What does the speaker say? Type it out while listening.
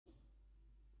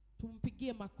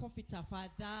Tumpigie makofi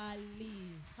tafadhali.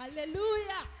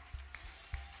 Hallelujah.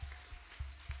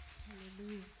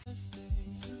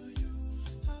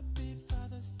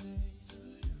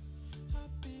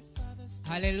 Hallelujah.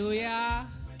 Hallelujah.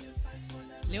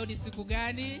 Leo ni siku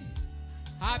gani?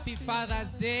 Happy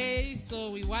Father's Day.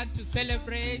 So we want to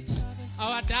celebrate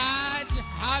our dad.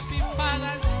 Happy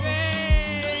Father's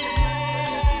Day.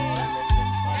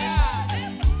 Yeah.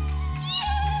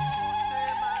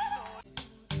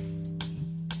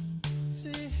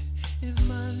 See, if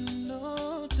man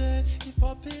no day, if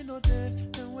Poppy no day,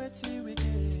 then wait till we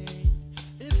get.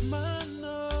 If man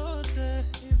no day,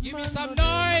 if Give me man some no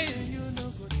noise. day, you no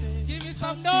go day. Give me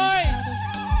some noise.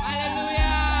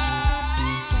 Hallelujah.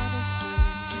 Happy Father's Day.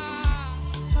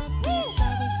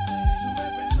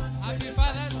 Happy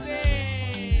Father's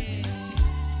Day.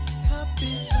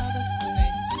 Happy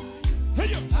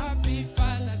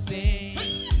Father's Day.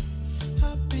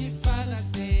 Happy Father's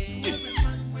Day. Happy Father's Day.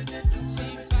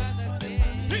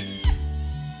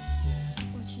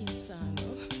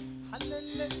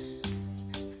 Hallelujah.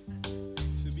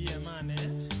 To be a man, eh?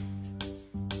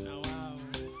 Now, wow.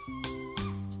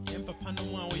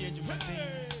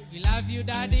 We love you,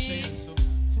 Daddy.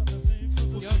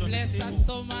 You have blessed us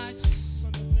so much.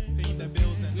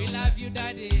 We love you,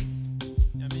 Daddy.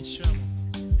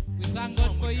 We thank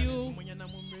God for you.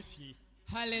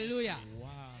 Hallelujah. Wow.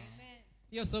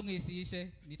 Your song is ishe.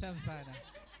 Ni tamu sana.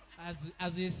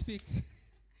 As we speak.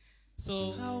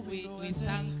 So we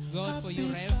thank God for you,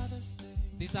 Rev.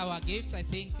 These are our gifts. I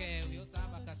think we also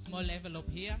have like a small envelope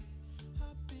here.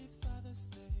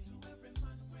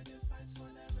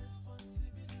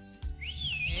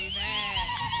 Amen.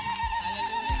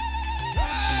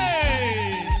 Hallelujah.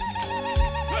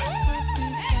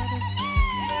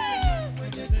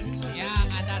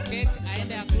 Yeah, and our cake,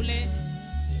 aende akule.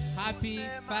 Happy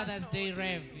Father's Day,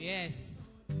 Rev. Yes.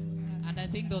 And I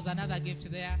think there's another gift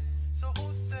there.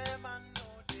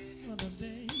 Father's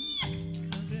Day.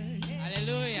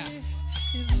 Hallelujah.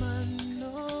 If man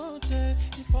no day,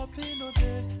 if Poppy no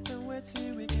day, then wait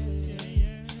till we get.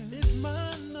 If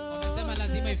man no Wamesema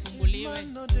lazima day, ifunguliwe. if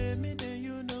man no day, me day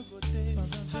you no go day.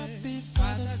 Happy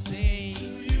Father's Day to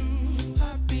you.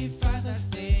 Happy Father's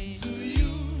Day to you.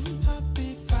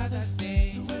 Happy Father's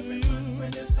Day to to every you. man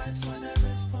when they fight for their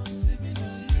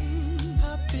responsibility.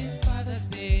 Happy Father's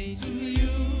Day to you.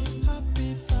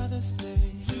 Happy Father's Day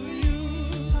To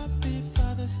you. Happy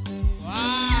Father's Day.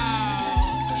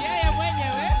 Wow. Yeye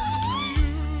mwenyewe.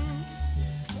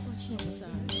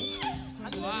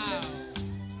 Wow.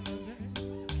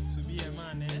 To be a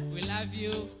man, eh? We love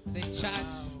you. The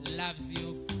church loves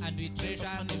you. And we treasure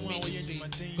the ministry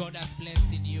God has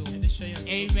blessed in you.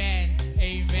 Amen.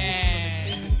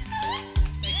 Amen.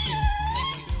 Thank you.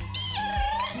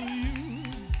 Thank you.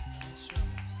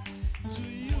 To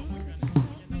you,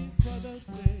 happy Father's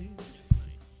Day.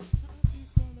 Happy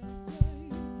Father's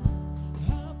Day.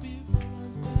 Happy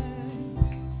Father's Day.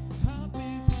 Happy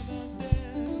Father's Day.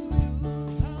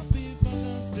 Happy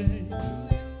Father's Day.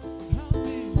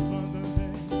 Happy Father's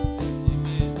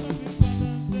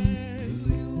Day.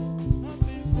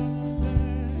 Happy Father's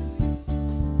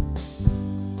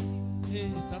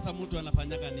Day. Sasa mtu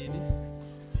anafanyaga nini?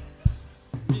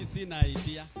 Mimi sina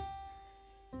idea.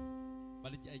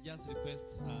 But I just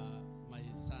request my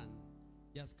son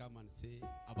just come and say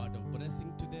about the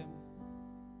blessing to them,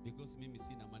 because mimi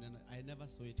sina maneno. I never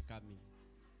saw it coming.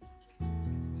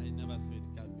 I never saw it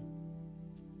coming.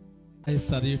 I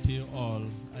salute you all.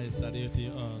 I salute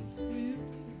you all.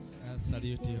 I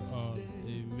salute you all.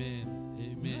 Amen.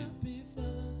 Amen. Happy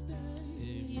Father's Day.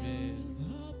 Amen.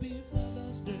 Happy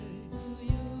Father's Day. To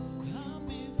you.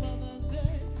 Happy Father's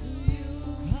Day. To you.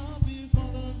 Happy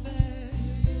Father's Day. To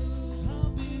you.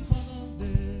 Happy Father's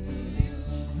Day. To you.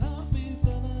 Happy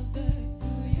Father's Day. To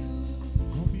you.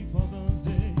 Happy Father's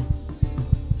Day.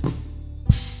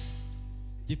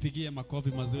 Jipigie makofi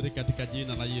mazuri katika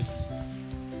jina la Yesu.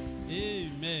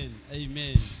 Amen.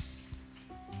 Amen.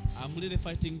 I'm really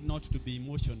fighting not to be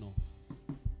emotional.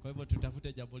 Kwa hivyo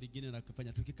tutafute jambo lingine la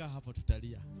kufanya. Tukikaa hapo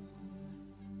tutalia.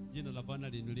 Jina la Bwana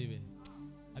liinuliwe.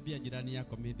 Abia jirani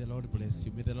yako, may the Lord bless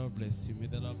you. May the Lord bless you. May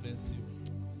the Lord bless you.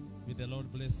 May the Lord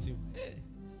bless you.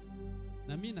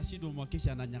 Na mimi nashindwa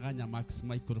mwakisha ananyang'anya Max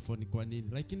microphone kwa nini?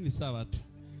 Lakini ni sawa tu.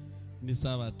 Ni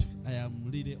sawa tu. I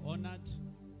am really honored,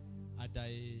 and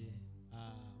I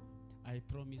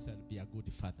promise I'll be a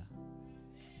good father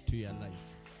to your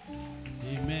life.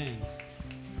 Amen.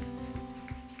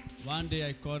 One day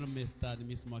I called Mr. and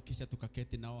Miss Mwakisha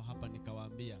tukaketi nao hapa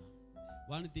nikawaambia,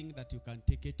 one thing that you can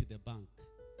take it to the bank,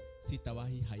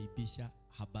 sitawahi haibisha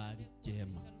habari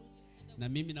njema. Na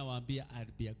mimi nawaambia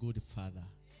I'll be a good father.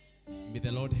 May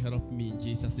the Lord help me in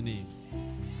Jesus' name.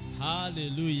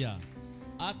 Hallelujah.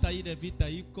 Hata ile vita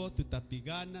iko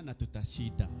tutapigana na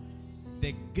tutashinda.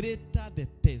 The greater the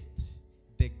test,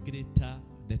 the greater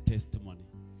the testimony.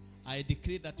 I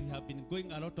decree that we have been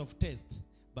going a lot of tests,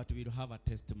 but we will have a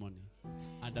testimony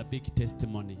and a big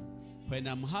testimony. When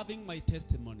I'm having my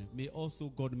testimony, may also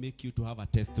God make you to have a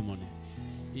testimony.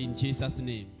 In Jesus'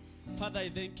 name. Father, I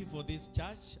thank you for this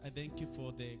church. I thank you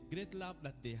for the great love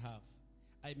that they have.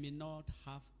 I may not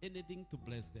have anything to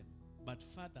bless them, but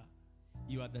Father,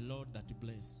 you are the Lord that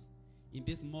bless. In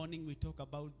this morning, we talk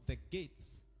about the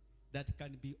gates that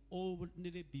can be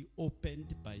only be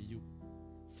opened by you.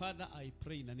 Father, I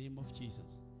pray in the name of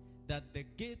Jesus that the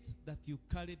gates that you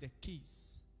carry the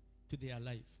keys to their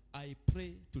life, I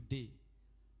pray today,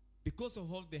 because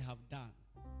of all they have done,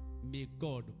 may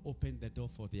God open the door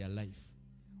for their life.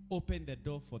 Open the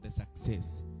door for the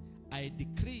success. I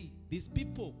decree these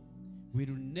people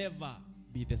will never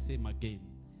be the same again.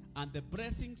 And the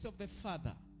blessings of the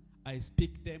Father, I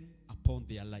speak them upon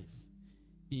their life.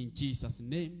 In Jesus'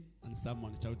 name, and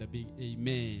someone shout a big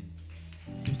amen.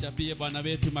 Tuchapie Bwana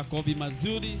wetu makofi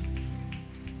mazuri.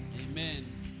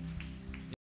 Amen.